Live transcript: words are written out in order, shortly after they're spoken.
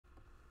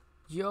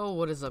Yo,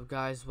 what is up,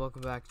 guys?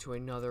 Welcome back to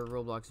another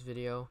Roblox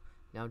video.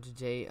 Now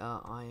today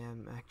I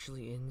am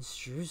actually in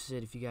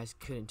STRUCID, if you guys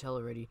couldn't tell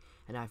already,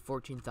 and I have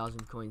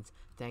 14,000 coins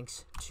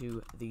thanks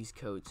to these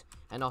codes,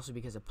 and also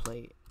because I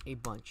play a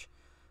bunch.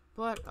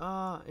 But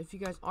if you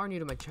guys are new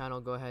to my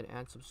channel, go ahead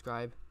and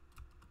subscribe,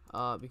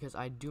 because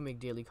I do make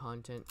daily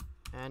content,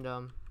 and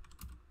you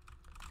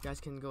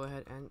guys can go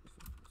ahead and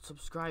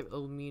subscribe.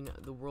 It'll mean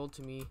the world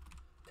to me,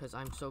 because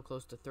I'm so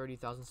close to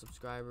 30,000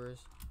 subscribers,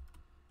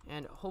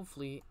 and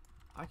hopefully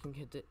I can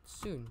hit it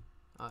soon.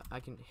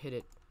 I can hit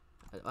it.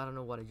 I don't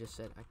know what I just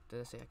said.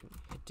 Did I say I can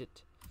hit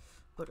it?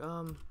 But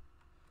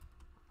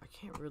I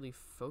can't really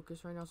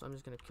focus right now, so I'm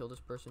just gonna kill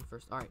this person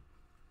first. All right.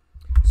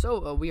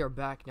 So we are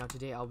back now.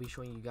 Today I'll be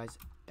showing you guys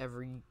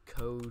every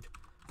code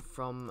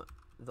from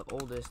the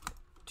oldest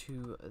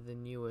to the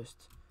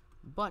newest.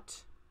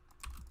 But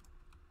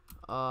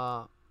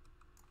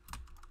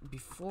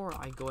before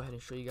I go ahead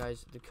and show you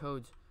guys the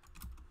codes,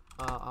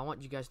 I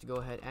want you guys to go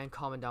ahead and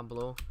comment down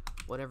below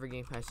whatever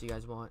game pass you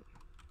guys want,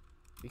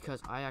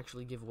 because I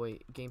actually give away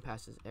game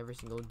passes every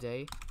single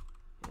day.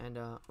 And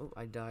oh,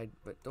 I died,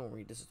 but don't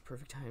worry, this is the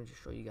perfect time to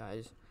show you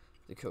guys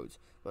the codes.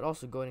 But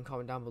also go ahead and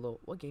comment down below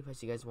what game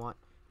pass you guys want,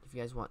 if you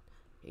guys want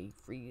a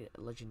free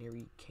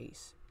legendary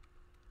case.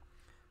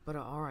 But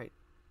alright,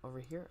 over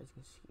here, as you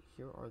can see,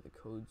 here are the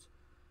codes,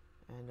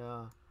 and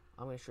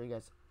I'm going to show you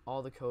guys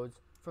all the codes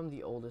from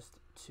the oldest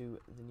to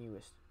the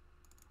newest.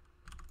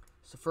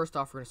 So first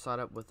off, we're going to start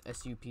up with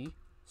SUP.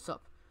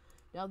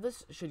 Now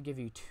this should give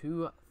you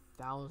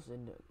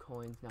 2,000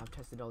 coins. Now I've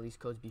tested all these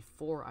codes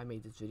before I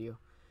made this video.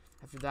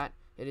 After that,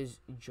 it is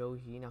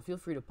Johi. Now feel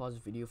free to pause the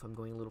video if I'm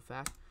going a little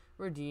fast.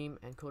 Redeem,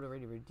 and code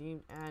already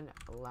redeemed. And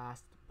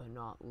last but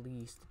not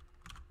least,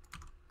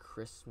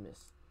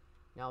 Christmas.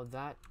 Now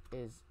that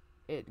is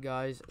it,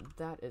 guys.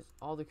 That is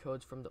all the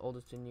codes from the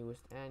oldest to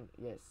newest. And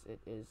yes,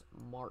 it is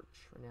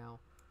March now,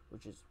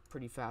 which is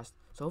pretty fast.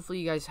 So hopefully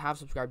you guys have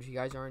subscribed if you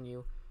guys are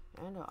new.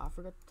 And I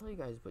forgot to tell you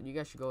guys, but you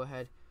guys should go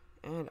ahead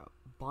and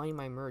buy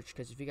my merch,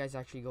 because if you guys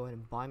actually go ahead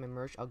and buy my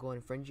merch, I'll go ahead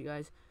and friend you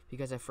guys,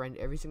 because I friend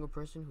every single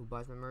person who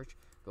buys my merch.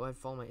 Go ahead and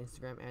follow my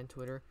Instagram and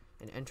Twitter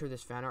and enter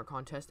this fan art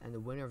contest, and the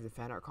winner of the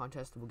fan art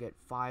contest will get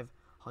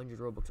 500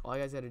 Robux. All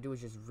you guys gotta do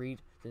is just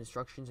read the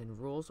instructions and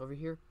rules over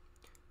here,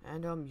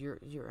 and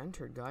you're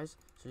entered, guys.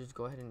 So just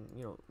go ahead and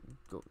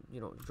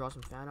draw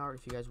some fan art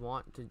if you guys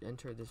want to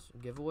enter this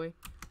giveaway.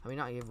 I mean,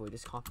 not giveaway,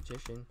 this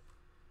competition.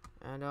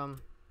 And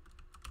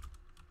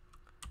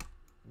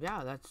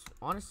yeah, that's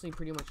honestly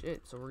pretty much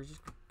it. So we're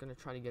just gonna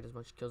try to get as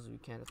much kills as we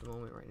can at the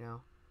moment right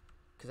now,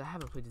 because I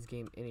haven't played this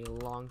game in a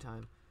long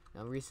time.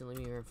 Now recently,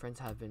 me and my friends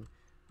have been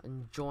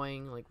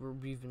enjoying, like,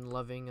 we've been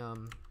loving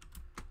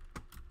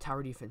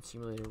Tower Defense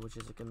Simulator, which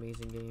is like an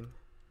amazing game.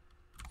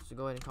 So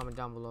go ahead and comment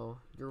down below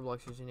your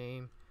Roblox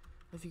username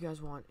if you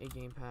guys want a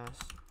game pass.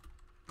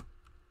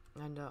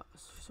 And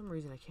for some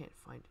reason I can't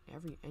find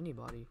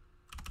anybody.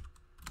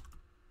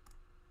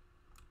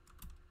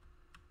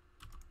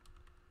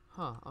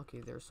 Huh,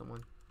 okay, there's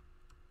someone.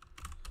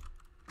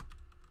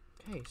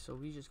 Okay, so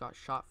we just got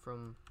shot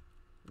from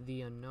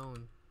the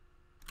unknown.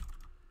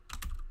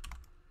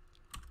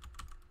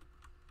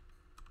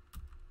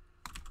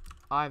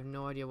 I have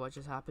no idea what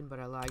just happened, but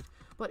I lagged.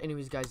 But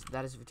anyways, guys,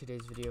 that is it for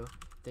today's video.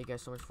 Thank you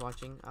guys so much for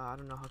watching. I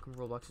don't know how come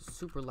Roblox is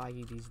super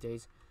laggy these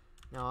days.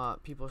 Now,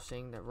 people are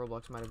saying that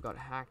Roblox might have got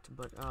hacked,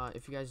 but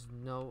if you guys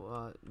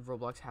know,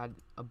 Roblox had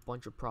a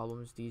bunch of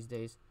problems these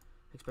days,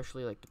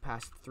 especially like the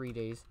past 3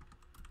 days.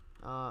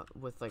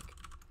 With like,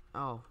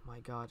 oh my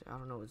god, I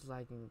don't know, it's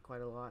lagging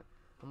quite a lot.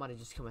 I might have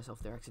just killed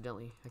myself there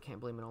accidentally. I can't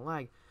blame it on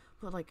lag,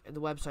 but like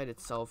the website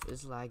itself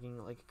is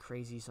lagging like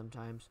crazy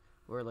sometimes,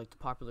 where like the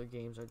popular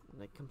games are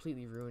like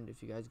completely ruined.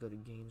 If you guys go to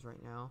games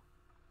right now,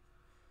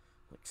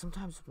 like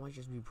sometimes it might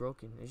just be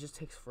broken. It just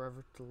takes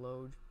forever to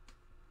load.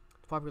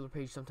 The popular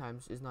page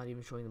sometimes is not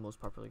even showing the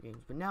most popular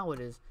games, but now it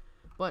is.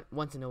 But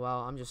once in a while,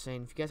 I'm just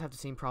saying, if you guys have the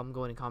same problem,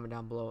 go ahead and comment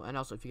down below. And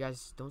also, if you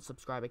guys don't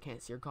subscribe, I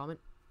can't see your comment.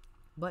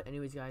 But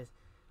anyways, guys,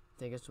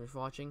 thank you guys so much for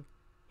watching,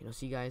 and I'll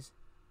see you guys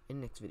in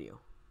the next video.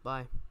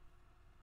 Bye.